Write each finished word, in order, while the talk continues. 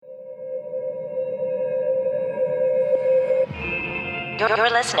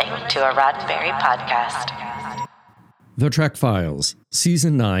You're listening to a Roddenberry podcast. The Trek Files,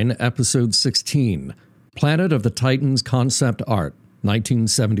 Season 9, Episode 16, Planet of the Titans Concept Art,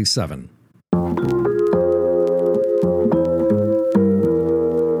 1977.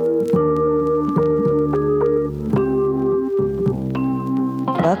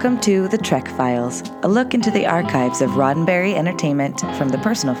 Welcome to The Trek Files, a look into the archives of Roddenberry Entertainment from the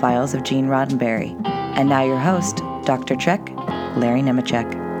personal files of Gene Roddenberry. And now your host, Dr. Trek, Larry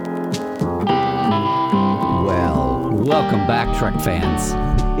Nemechek. Well, welcome back, Trek fans.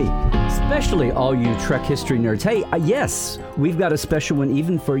 Hey, especially all you Trek history nerds. Hey, yes, we've got a special one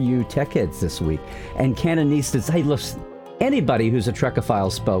even for you tech heads this week. And canonistas, hey, look, anybody who's a Trekophile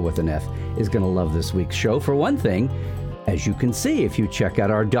spelled with an F is going to love this week's show. For one thing, as you can see, if you check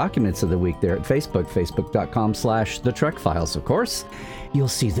out our documents of the week there at Facebook, facebook.com/The Trek Files, of course, you'll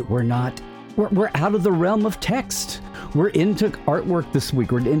see that we're out of the realm of text. We're into artwork this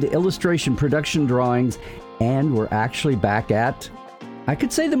week. We're into illustration, production drawings, and we're actually back at, I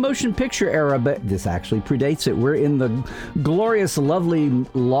could say, the motion picture era, but this actually predates it. We're in the glorious, lovely,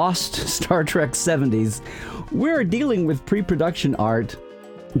 lost Star Trek 70s. We're dealing with pre-production art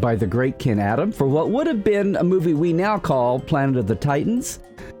by the great Ken Adam for what would have been a movie we now call Planet of the Titans.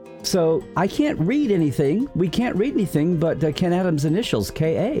 So I can't read anything. We can't read anything but Ken Adams' initials,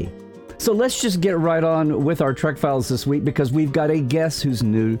 K.A. So let's just get right on with our Trek Files this week, because we've got a guest who's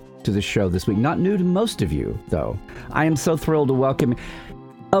new to the show this week. Not new to most of you, though. I am so thrilled to welcome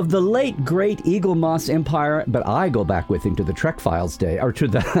of the late, great Eagle Moss Empire, but I go back with him to the Trek Files day, or to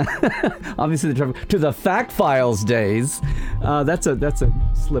the, obviously, to the Fact Files days. That's a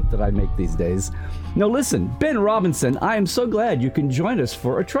slip that I make these days. Now listen, Ben Robinson, I am so glad you can join us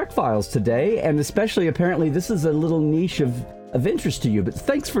for a Trek Files today, and especially apparently this is a little niche of interest to you, but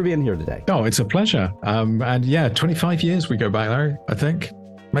thanks for being here today. Oh, it's a pleasure. And yeah, 25 years we go back, Larry, I think.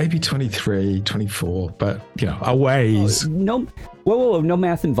 Maybe 23, 24, but, you know, a ways. No, whoa, no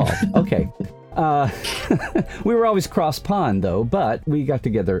math involved. Okay. We were always cross pond, though, but we got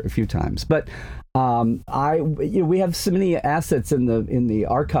together a few times. But we have so many assets in the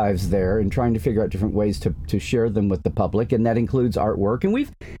archives there, and trying to figure out different ways to share them with the public, and that includes artwork. And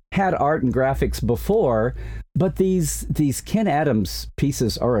we've had art and graphics before, but these Ken Adams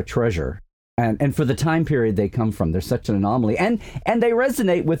pieces are a treasure. And for the time period they come from, they're such an anomaly, and they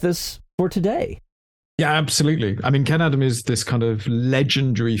resonate with us for today. Yeah, absolutely. I mean, Ken Adam is this kind of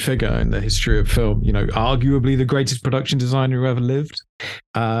legendary figure in the history of film. You know, arguably the greatest production designer who ever lived.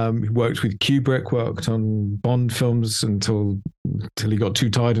 He worked with Kubrick, worked on Bond films until he got too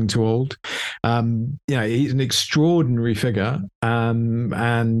tired and too old. He's an extraordinary figure.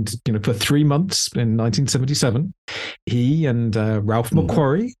 And you know, for 3 months in 1977, he and Ralph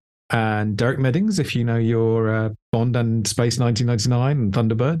McQuarrie and Derek Meddings, if you know your Bond and Space 1999 and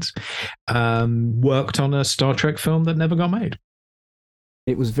Thunderbirds, worked on a Star Trek film that never got made.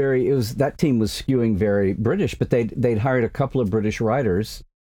 That team was skewing very British, but they'd hired a couple of British writers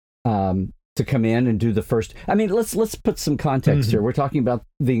to come in and do the first. I mean, let's put some context here. We're talking about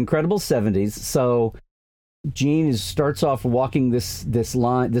the incredible 70s. So Gene starts off walking this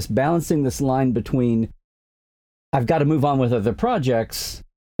line, balancing this line between, I've got to move on with other projects,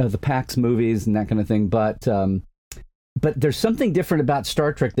 the PAX movies and that kind of thing, but there's something different about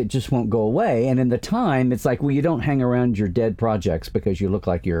Star Trek that just won't go away. And in the time, it's like, well, you don't hang around your dead projects because you look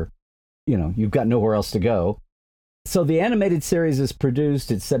like you've got nowhere else to go. So the animated series is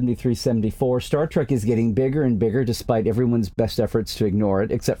produced at 73, 74. Star Trek is getting bigger and bigger despite everyone's best efforts to ignore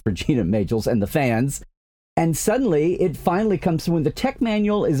it, except for Gina Majels and the fans. And suddenly, it finally comes to when the tech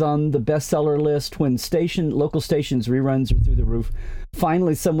manual is on the bestseller list, when local stations reruns are through the roof.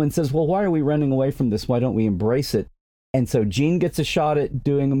 Finally, someone says, well, why are we running away from this? Why don't we embrace it? And so Gene gets a shot at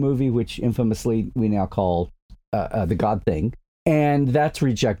doing a movie, which infamously we now call The God Thing. And that's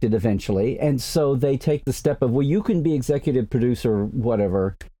rejected eventually. And so they take the step of, well, you can be executive producer,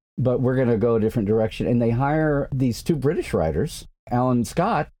 whatever, but we're going to go a different direction. And they hire these two British writers, Alan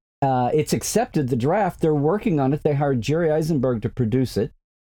Scott. It's accepted, the draft. They're working on it. They hired Jerry Eisenberg to produce it.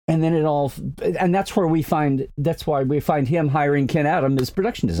 And then that's why we find him hiring Ken Adam as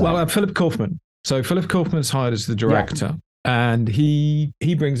production designer. Well, Philip Kaufman. So Philip Kaufman's hired as the director, and he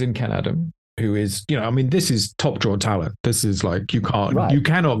brings in Ken Adam, who is, this is top drawer talent. This is like, you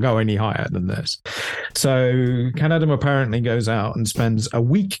cannot go any higher than this. So Ken Adam apparently goes out and spends a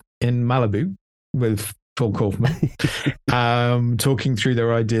week in Malibu with Phil Kaufman, talking through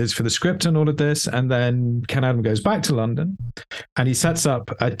their ideas for the script and all of this. And then Ken Adam goes back to London and he sets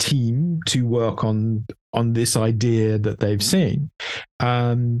up a team to work on this idea that they've seen.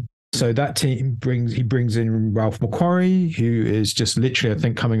 So that team brings in Ralph McQuarrie, who is just literally, I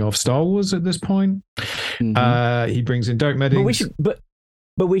think, coming off Star Wars at this point. He brings in Derek Meddings.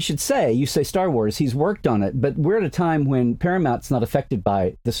 But we should say, you say Star Wars, he's worked on it, but we're at a time when Paramount's not affected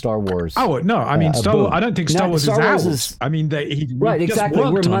by the Star Wars. Oh, no, I mean, Star Wars, I don't think Star Wars is out. I mean, right, exactly.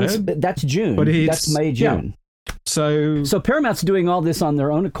 We're months, that's June. But that's May, June. Yeah. So Paramount's doing all this on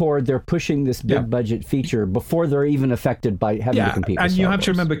their own accord. They're pushing this big budget feature before they're even affected by having to compete with and Star you have Wars.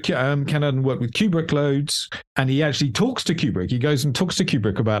 to remember, Ken Adam worked with Kubrick loads, and he actually talks to Kubrick. He goes and talks to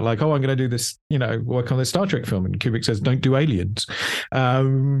Kubrick about like, oh, I'm going to do this, work on this Star Trek film, and Kubrick says, don't do aliens.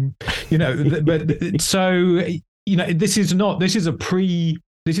 But so this is a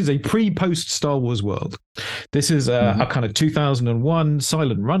pre-post Star Wars world. This is a kind of 2001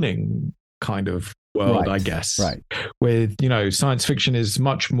 silent running kind of world, I guess. Right. With, science fiction is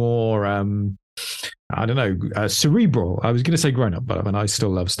much more, cerebral. I was going to say grown up, but I mean, I still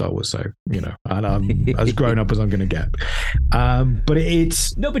love Star Wars. So, and I'm as grown up as I'm going to get. But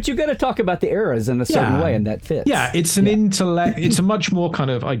it's... No, but you got to talk about the eras in a certain way, and that fits. Yeah, it's an intellect. It's a much more kind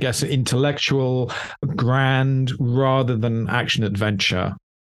of, I guess, intellectual, grand, rather than action adventure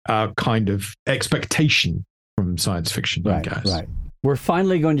kind of expectation from science fiction, I guess. Right. We're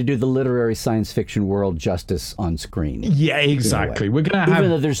finally going to do the literary science fiction world justice on screen. Yeah, exactly. We're going to have,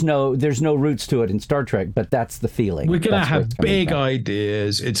 even though there's no roots to it in Star Trek, but that's the feeling. We're going to have big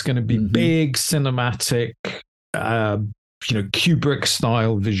ideas. It's going to be big cinematic, Kubrick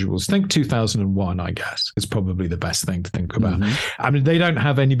style visuals. Think 2001, I guess, is probably the best thing to think about. I mean, they don't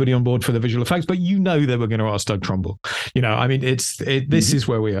have anybody on board for the visual effects, but they were going to ask Doug Trumbull. I mean, this is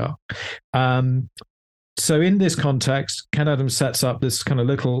where we are. So in this context, Ken Adams sets up this kind of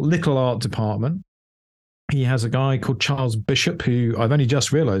little art department. He has a guy called Charles Bishop, who I've only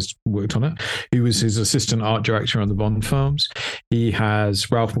just realized worked on it, who was his assistant art director on the Bond films. He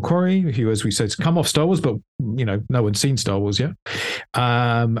has Ralph McQuarrie, who, as we said, has come off Star Wars, but, no one's seen Star Wars yet.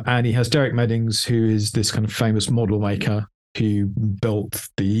 And he has Derek Meddings, who is this kind of famous model maker who built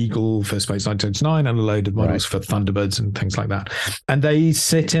the Eagle for Space 1999 and a load of models for Thunderbirds and things like that. And they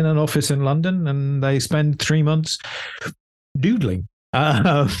sit in an office in London and they spend 3 months doodling.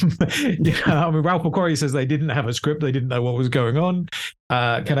 Ralph McQuarrie says they didn't have a script. They didn't know what was going on.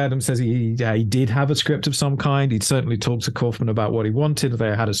 Ken Adams says he did have a script of some kind. He'd certainly talked to Kaufman about what he wanted.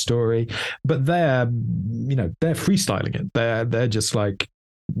 They had a story, but they're freestyling it. They're just like,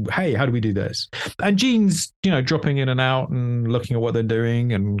 hey, how do we do this? And Gene's, dropping in and out and looking at what they're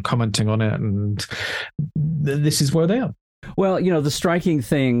doing and commenting on it. And this is where they are. Well, the striking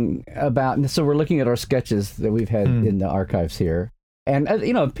thing about, so we're looking at our sketches that we've had in the archives here. And,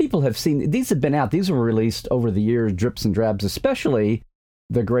 people have seen, these have been out. These were released over the years, drips and drabs, especially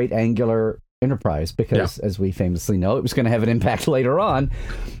the Great Angular Enterprise, because as we famously know, it was going to have an impact later on.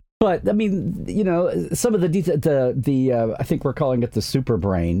 But I mean, some of the I think we're calling it the super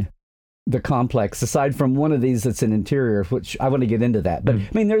brain, the complex, aside from one of these that's an interior, which I want to get into that. But I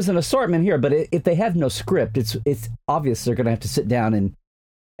mean, there's an assortment here, but if they have no script, it's obvious they're going to have to sit down and,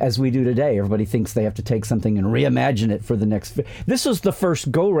 as we do today, everybody thinks they have to take something and reimagine it for the next. This was the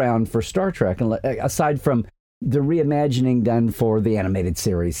first go round for Star Trek, and aside from the reimagining done for the animated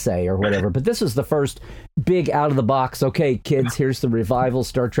series, say, or whatever. But this is the first big out of the box, okay, kids, here's the revival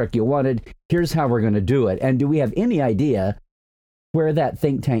Star Trek you wanted. Here's how we're going to do it. And do we have any idea where that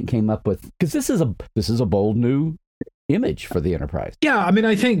think tank came up with? Because this is a bold new image for the Enterprise. Yeah, I mean,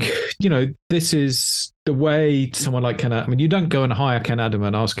 I think, this is the way someone like Ken Adam, I mean, you don't go and hire Ken Adam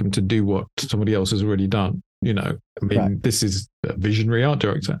and ask him to do what somebody else has already done. This is a visionary art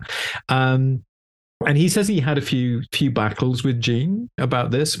director. And he says he had a few battles with Gene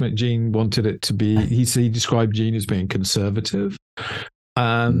about this. But Gene wanted it to be. He described Gene as being conservative.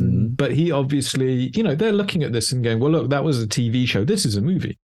 But he obviously, they're looking at this and going, well, look, that was a TV show. This is a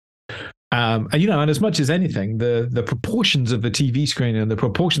movie. And as much as anything, the proportions of the TV screen and the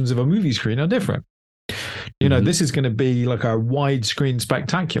proportions of a movie screen are different. This is going to be like a widescreen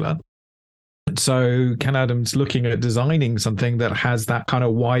spectacular. So Ken Adams looking at designing something that has that kind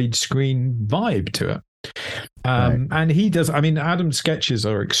of widescreen vibe to it. And he does, I mean, Adam's sketches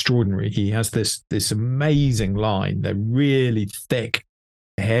are extraordinary. He has this amazing line. They're really thick,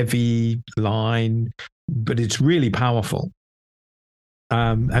 heavy line, but it's really powerful.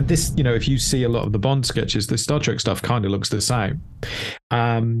 And this, if you see a lot of the Bond sketches, the Star Trek stuff kind of looks the same.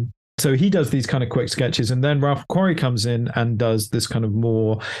 So he does these kind of quick sketches, and then Ralph McQuarrie comes in and does this kind of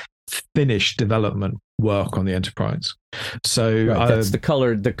more finished development work on the Enterprise. So that's the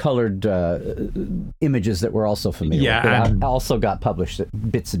colored images that we're also familiar with. That also got published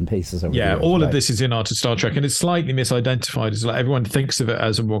bits and pieces over the years, all of this is in Art of Star Trek, and it's slightly misidentified. It's like everyone thinks of it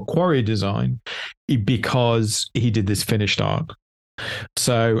as a Macquarie design because he did this finished arc.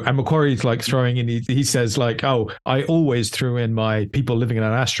 So, and Macquarie's like throwing in, he says like, oh, I always threw in my people living in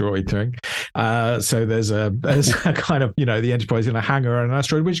an asteroid thing. So there's a kind of, the Enterprise in a hangar on an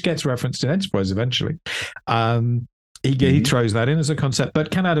asteroid, which gets referenced in Enterprise eventually. He throws that in as a concept,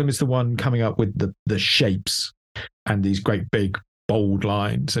 but Ken Adam is the one coming up with the shapes and these great big bold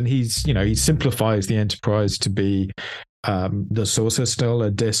lines. And he simplifies the Enterprise to be the saucer still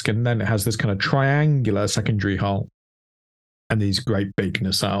a disc, and then it has this kind of triangular secondary hull and these great big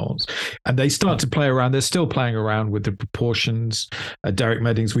nacelles. And they start to play around. They're still playing around with the proportions. Derek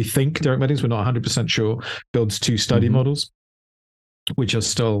Meddings, we're not 100% sure, builds 2 study models, which are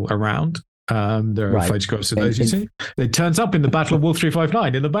still around. There are photographs of those you see. It turns up in the Battle of Wolf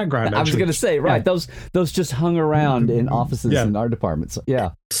 359 in the background. I was going to say, those just hung around in offices in our departments.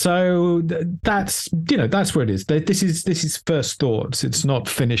 Yeah. So that's where it is. This is first thoughts. It's not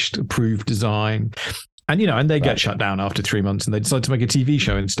finished, approved design. And they get shut down after 3 months, and they decide to make a TV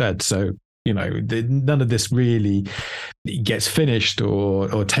show instead. So, none of this really gets finished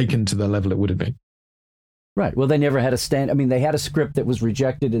or taken to the level it would have been. Right. Well, they never had they had a script that was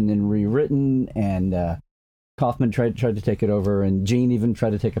rejected and then rewritten, and Kaufman tried to take it over, and Gene even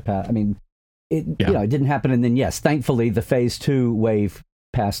tried to take a pass. It didn't happen. And then, thankfully, the Phase 2 wave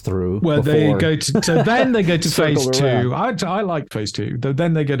passed through. Well, then they go to Phase 2. I like Phase 2.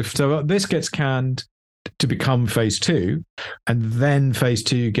 Then they go to, so this gets canned to become Phase 2, and then Phase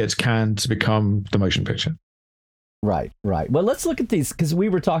 2 gets canned to become the motion picture. Right. Well, let's look at these, because we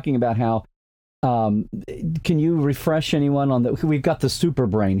were talking about how can you refresh anyone on that? We've got the super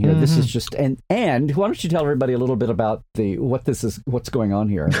brain here. This is just and why don't you tell everybody a little bit about what's going on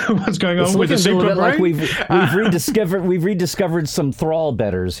here? What's going on with the super brain? Like we've rediscovered some thrall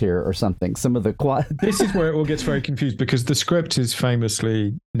bedders here or something. Some of the This is where it all gets very confused, because the script is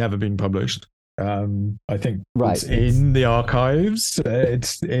famously never been published. I think it's in the archives.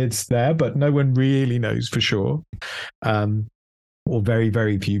 It's there, but no one really knows for sure. Or very,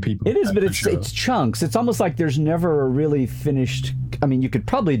 very few people. It is, but it's chunks. It's almost like there's never a really finished. You could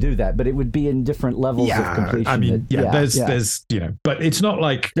probably do that, but it would be in different levels of completion. There's but it's not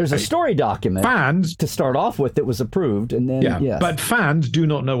like there's a story document fans to start off with that was approved, and then but fans do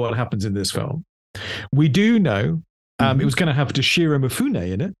not know what happens in this film. We do know it was going to have Toshiro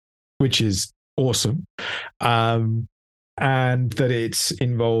Mifune in it, which is awesome, and that it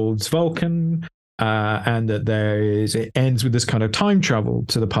involves Vulcan. And that it ends with this kind of time travel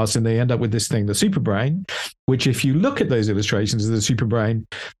to the past, and they end up with this thing, the super brain, which if you look at those illustrations of the super brain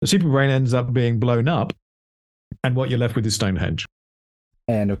ends up being blown up, and what you're left with is Stonehenge.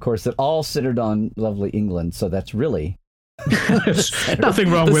 And of course, it all centered on lovely England, so that's really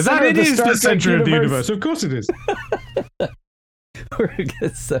nothing wrong with that. It is the center of the universe. Of course it is.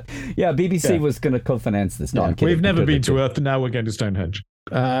 BBC was going to co-finance this. No, I'm kidding. We've never been to Earth, and now we're going to Stonehenge.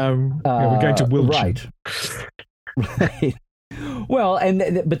 We're going to Wiltshire. Right. Well,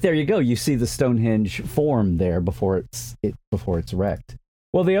 but there you go. You see the Stonehenge form there before it's wrecked.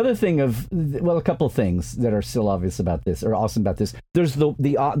 Well, the other thing a couple of things that are still obvious about this, or awesome about this. There's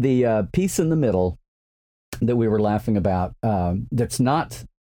the piece in the middle that we were laughing about. That's not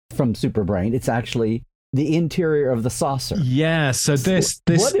from Superbrain. It's actually the interior of the saucer. Yeah, so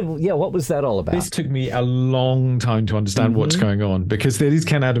what was that all about? This took me a long time to understand what's going on, because these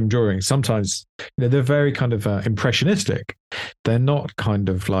Ken Adam drawings, sometimes they're very kind of impressionistic. They're not kind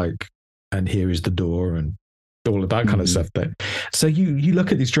of like, and here is the door and all of that kind of stuff. So you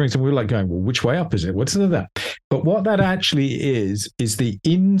look at these drawings and we're like going, well, which way up is it? What's that? But what that actually is the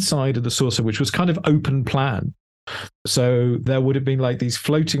inside of the saucer, which was kind of open plan. So there would have been like these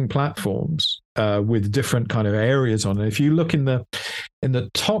floating platforms with different kind of areas on it. If you look in the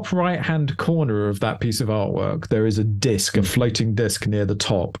top right hand corner of that piece of artwork, there is a floating disc near the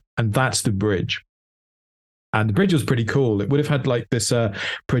top, and that's the bridge. And the bridge was pretty cool. It would have had like this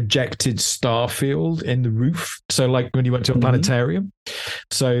projected star field in the roof. So like when you went to a planetarium.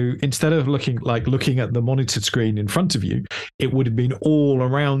 So instead of looking at the monitor screen in front of you, it would have been all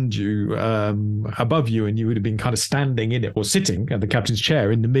around you, above you, and you would have been kind of standing in it or sitting at the captain's chair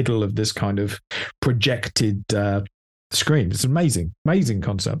in the middle of this kind of projected screen. It's an amazing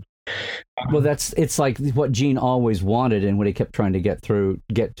concept. Well, it's like what Gene always wanted, and what he kept trying to get to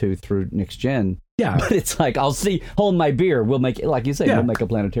through Next Gen. Yeah. But it's like, hold my beer. We'll make it, like you say, we'll make a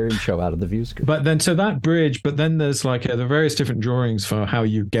planetarium show out of the view screen. But then, so that bridge, but then there's like the various different drawings for how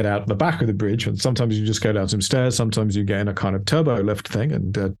you get out the back of the bridge. And sometimes you just go down some stairs. Sometimes you get in a kind of turbo lift thing.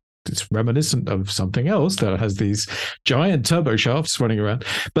 And it's reminiscent of something else that has these giant turbo shafts running around.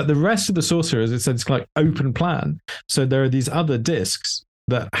 But the rest of the saucer, as I said, it's like open plan. So there are these other discs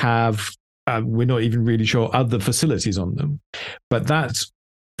that have, we're not even really sure, other facilities on them. But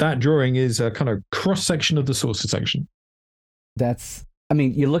that drawing is a kind of cross section of the saucer section. I've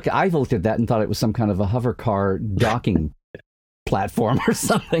looked at that and thought it was some kind of a hover car docking platform or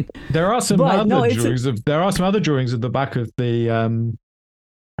something. There are some other drawings of the back of the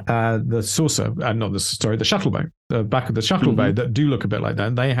saucer, the shuttle bay, the back of the shuttle bay that do look a bit like that.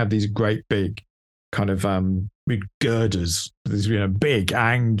 And they have these great big kind of big girders, these big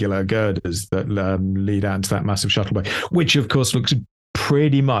angular girders that lead out into that massive shuttle bay, which of course looks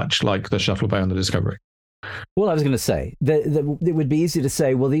pretty much like the shuttle bay on the Discovery. Well, I was going to say that it would be easy to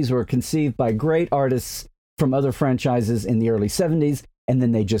say, well, these were conceived by great artists from other franchises in the early 70s, and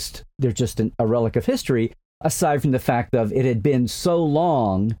then they're just a relic of history, aside from the fact of it had been so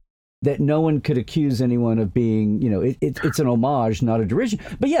long that no one could accuse anyone of being, it's an homage, not a derision.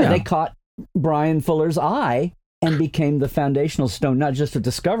 But they caught Brian Fuller's eye and became the foundational stone, not just of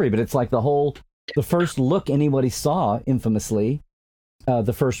Discovery, but it's like the first look anybody saw, infamously,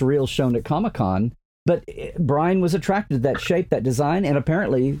 the first reel shown at Comic-Con. But Brian was attracted to that shape, that design, and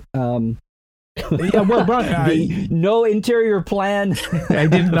apparently Brian, no interior plan. I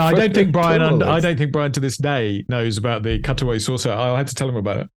didn't. No, I don't think Brian to this day knows about the cutaway saucer. I'll have to tell him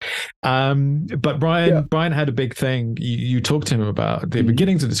about it. But Brian had a big thing. You talked to him about the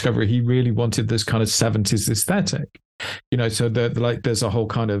beginnings of Discovery. He really wanted this kind of 70s aesthetic. So there's a whole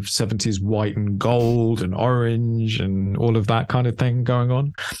kind of 70s white and gold and orange and all of that kind of thing going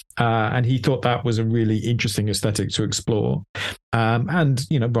on. And he thought that was a really interesting aesthetic to explore. And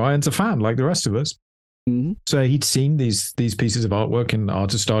Brian's a fan like the rest of us. Mm-hmm. So he'd seen these pieces of artwork in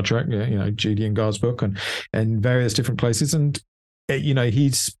Art of Star Trek, Judy and Gar's book and various different places. And,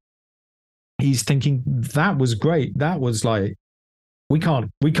 he's thinking that was great. That was like, we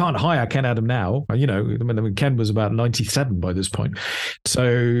can't hire Ken Adam now. Ken was about 97 by this point.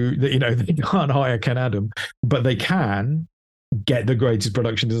 So, they can't hire Ken Adam, but they can get the greatest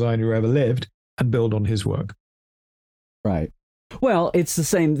production designer who ever lived and build on his work. Right. Well, it's the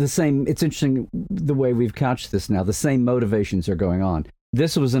same. It's interesting the way we've couched this now. The same motivations are going on.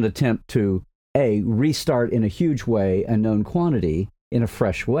 This was an attempt to, restart in a huge way a known quantity in a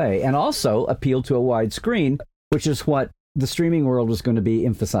fresh way, and also appeal to a wide screen, which is what the streaming world was going to be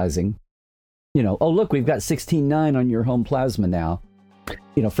emphasizing. Oh, look, we've got 16:9 on your home plasma now.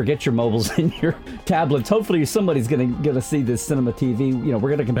 Forget your mobiles and your tablets. Hopefully somebody's going to see this cinema TV. We're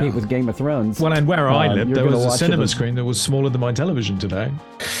going to compete with Game of Thrones. Well, and where I lived, there was a cinema screen that was smaller than my television today,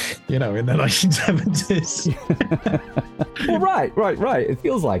 in the 1970s. Well, right. It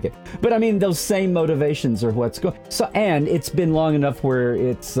feels like it. But I mean, those same motivations are what's going. So, and it's been long enough where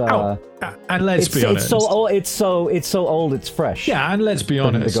it's. And let's be honest. It's so old. It's so old. It's fresh. Yeah, and let's be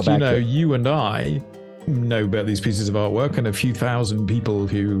honest. You and I know about these pieces of artwork and a few thousand people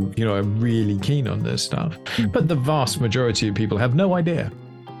who are really keen on this stuff, but the vast majority of people have no idea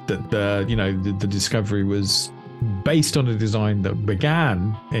that the Discovery was based on a design that began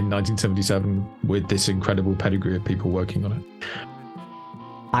in 1977 with this incredible pedigree of people working on it.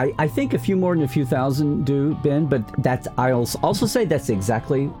 I think a few more than a few thousand do, Ben, but I'll also say that's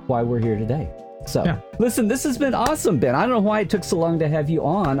exactly why we're here today. So Listen, this has been awesome, Ben. I don't know why it took so long to have you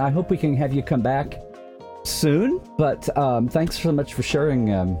on. I hope we can have you come back soon, but thanks so much for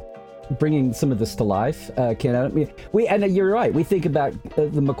sharing, bringing some of this to life, Ken. And you're right. We think about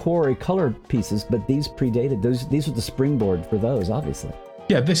the Macquarie color pieces, but these predated those. These are the springboard for those, obviously.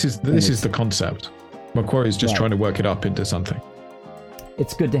 Yeah, this is the concept. Macquarie's just trying to work it up into something.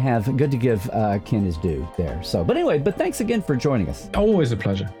 It's good to give Ken his due there. So, but anyway, thanks again for joining us. Always a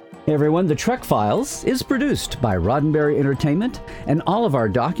pleasure. Hey everyone, The Trek Files is produced by Roddenberry Entertainment, and all of our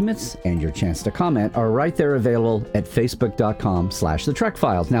documents and your chance to comment are right there available at facebook.com/The Trek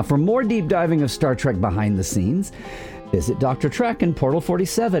Files. Now, for more deep diving of Star Trek behind the scenes, visit Dr. Trek and Portal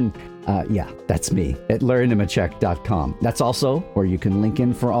 47. That's me at LarryNemechek.com. That's also where you can link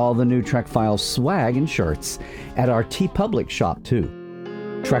in for all the new Trek Files swag and shirts at our TeePublic shop too.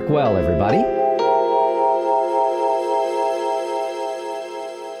 Trek well, everybody.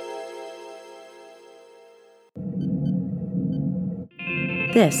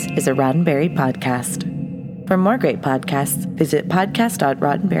 This is a Roddenberry podcast. For more great podcasts, visit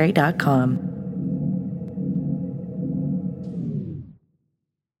podcast.roddenberry.com.